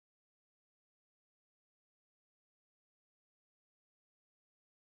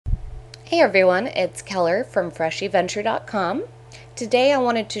Hey everyone, it's Keller from freshyventure.com. Today I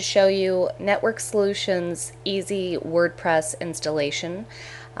wanted to show you Network Solutions' easy WordPress installation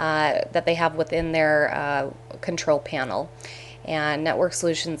that they have within their control panel. And Network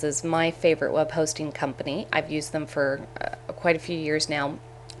Solutions is my favorite web hosting company. I've used them for quite a few years now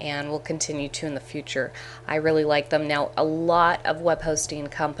and will continue to in the future. I really like them. Now, a lot of web hosting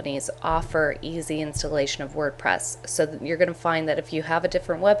companies offer easy installation of WordPress, so you're going to find that if you have a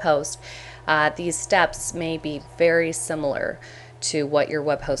different web host, these steps may be very similar to what your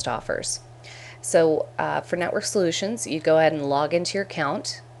web host offers. So for Network Solutions, you go ahead and log into your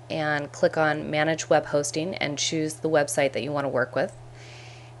account and click on Manage Web Hosting and choose the website that you want to work with.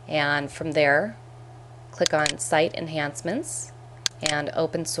 And from there, click on Site Enhancements and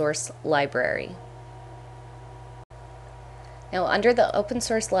Open Source Library. Now, under the Open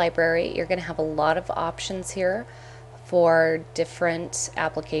Source Library, you're going to have a lot of options here for different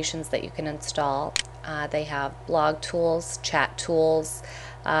applications that you can install. They have blog tools, chat tools,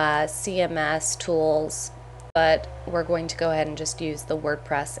 CMS tools, but we're going to go ahead and just use the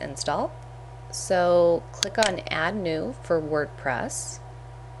WordPress install. So click on Add New for WordPress,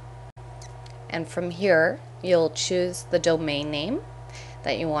 and from here you'll choose the domain name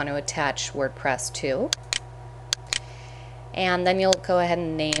that you want to attach WordPress to, and then you'll go ahead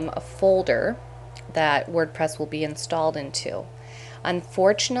and name a folder that WordPress will be installed into.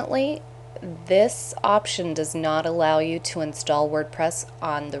 Unfortunately, this option does not allow you to install WordPress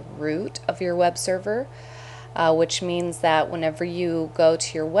on the root of your web server, which means that whenever you go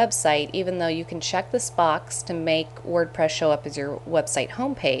to your website, even though you can check this box to make WordPress show up as your website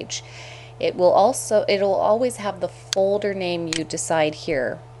homepage, it'll always have the folder name you decide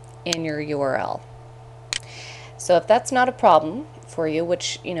here in your URL. So if that's not a problem for you,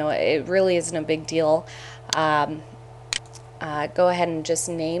 which it really isn't a big deal, go ahead and just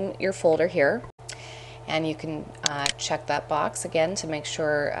name your folder here, and you can check that box again to make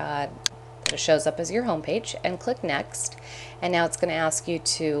sure that it shows up as your homepage, and click Next. And now it's going to ask you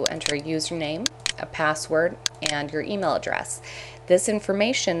to enter a username, a password, and your email address. This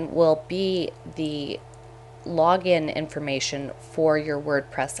information will be the login information for your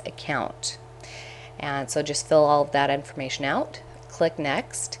WordPress account. And so just fill all of that information out, click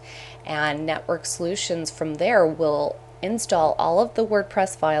Next, and Network Solutions from there will install all of the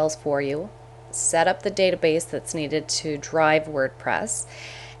WordPress files for you, set up the database that's needed to drive WordPress,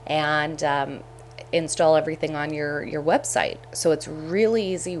 and install everything on your website. So it's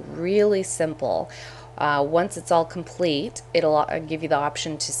really easy, really simple. Once it's all complete, it'll give you the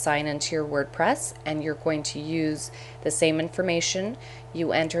option to sign into your WordPress, and you're going to use the same information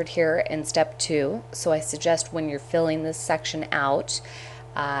you entered here in step 2. So I suggest when you're filling this section out,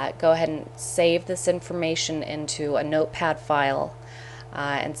 go ahead and save this information into a notepad file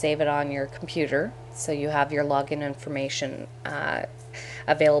and save it on your computer so you have your login information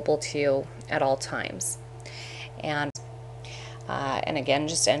available to you at all times. And again,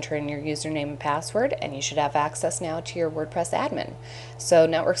 just enter in your username and password, and you should have access now to your WordPress admin. So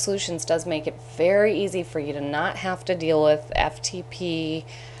Network Solutions does make it very easy for you to not have to deal with FTP,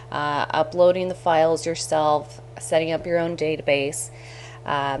 uploading the files yourself, setting up your own database.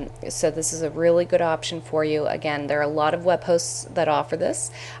 So this is a really good option for you. Again, there are a lot of web hosts that offer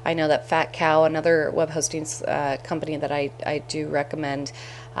this. I know that Fat Cow, another web hosting company that I do recommend,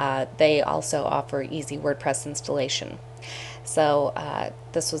 they also offer easy WordPress installation. So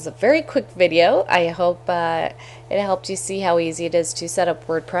this was a very quick video. I hope it helped you see how easy it is to set up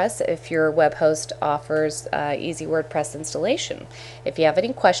WordPress if your web host offers easy WordPress installation. If you have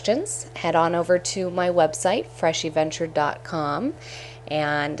any questions, head on over to my website, freshyventure.com,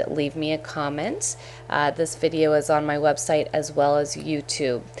 and leave me a comment. This video is on my website as well as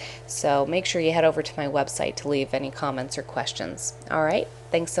YouTube, so make sure you head over to my website to leave any comments or questions. All right,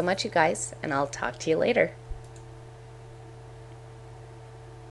 thanks so much, you guys, and I'll talk to you later.